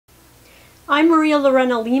I'm Maria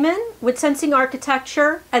Lorena Lehman with Sensing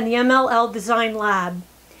Architecture and the MLL Design Lab.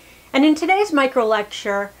 And in today's micro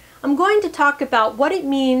lecture, I'm going to talk about what it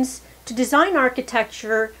means to design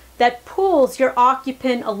architecture that pulls your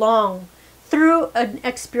occupant along through an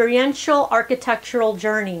experiential architectural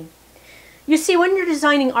journey. You see, when you're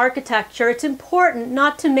designing architecture, it's important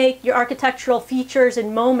not to make your architectural features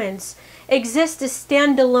and moments exist as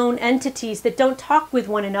standalone entities that don't talk with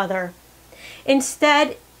one another.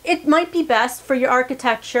 Instead, it might be best for your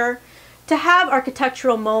architecture to have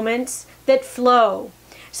architectural moments that flow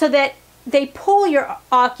so that they pull your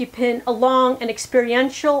occupant along an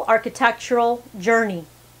experiential architectural journey.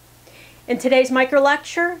 In today's micro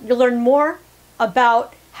lecture, you'll learn more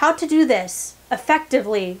about how to do this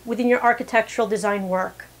effectively within your architectural design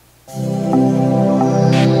work.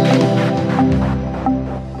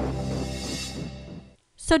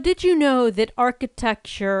 So did you know that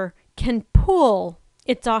architecture can pull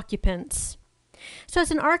its occupants? So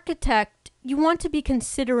as an architect, you want to be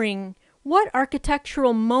considering what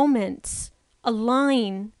architectural moments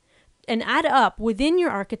align and add up within your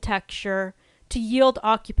architecture to yield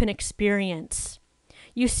occupant experience.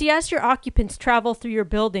 You see, as your occupants travel through your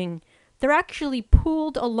building, they're actually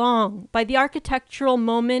pulled along by the architectural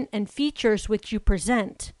moment and features which you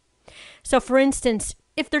present. So for instance,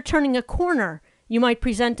 if they're turning a corner, you might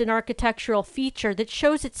present an architectural feature that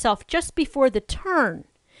shows itself just before the turn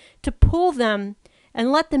to pull them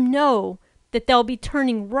and let them know that they'll be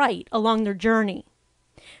turning right along their journey.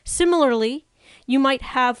 Similarly, you might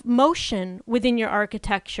have motion within your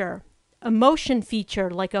architecture, a motion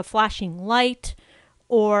feature like a flashing light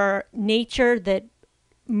or nature that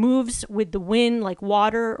moves with the wind like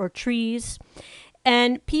water or trees.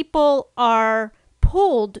 And people are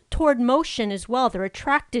pulled toward motion as well. They're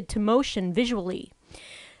attracted to motion visually.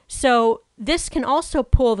 So this can also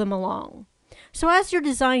pull them along. So as you're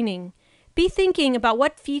designing, be thinking about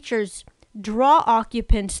what features draw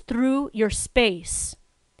occupants through your space.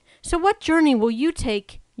 So what journey will you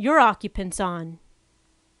take your occupants on?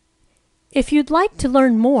 If you'd like to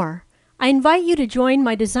learn more, I invite you to join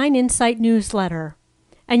my Design Insight newsletter.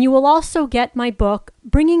 And you will also get my book,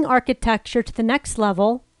 Bringing Architecture to the Next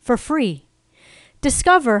Level, for free.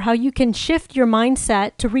 Discover how you can shift your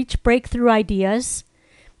mindset to reach breakthrough ideas,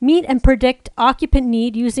 meet and predict occupant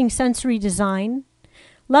need using sensory design,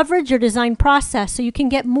 leverage your design process so you can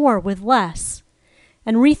get more with less,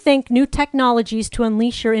 and rethink new technologies to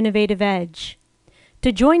unleash your innovative edge.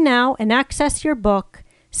 To join now and access your book,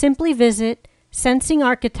 simply visit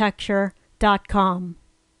sensingarchitecture.com.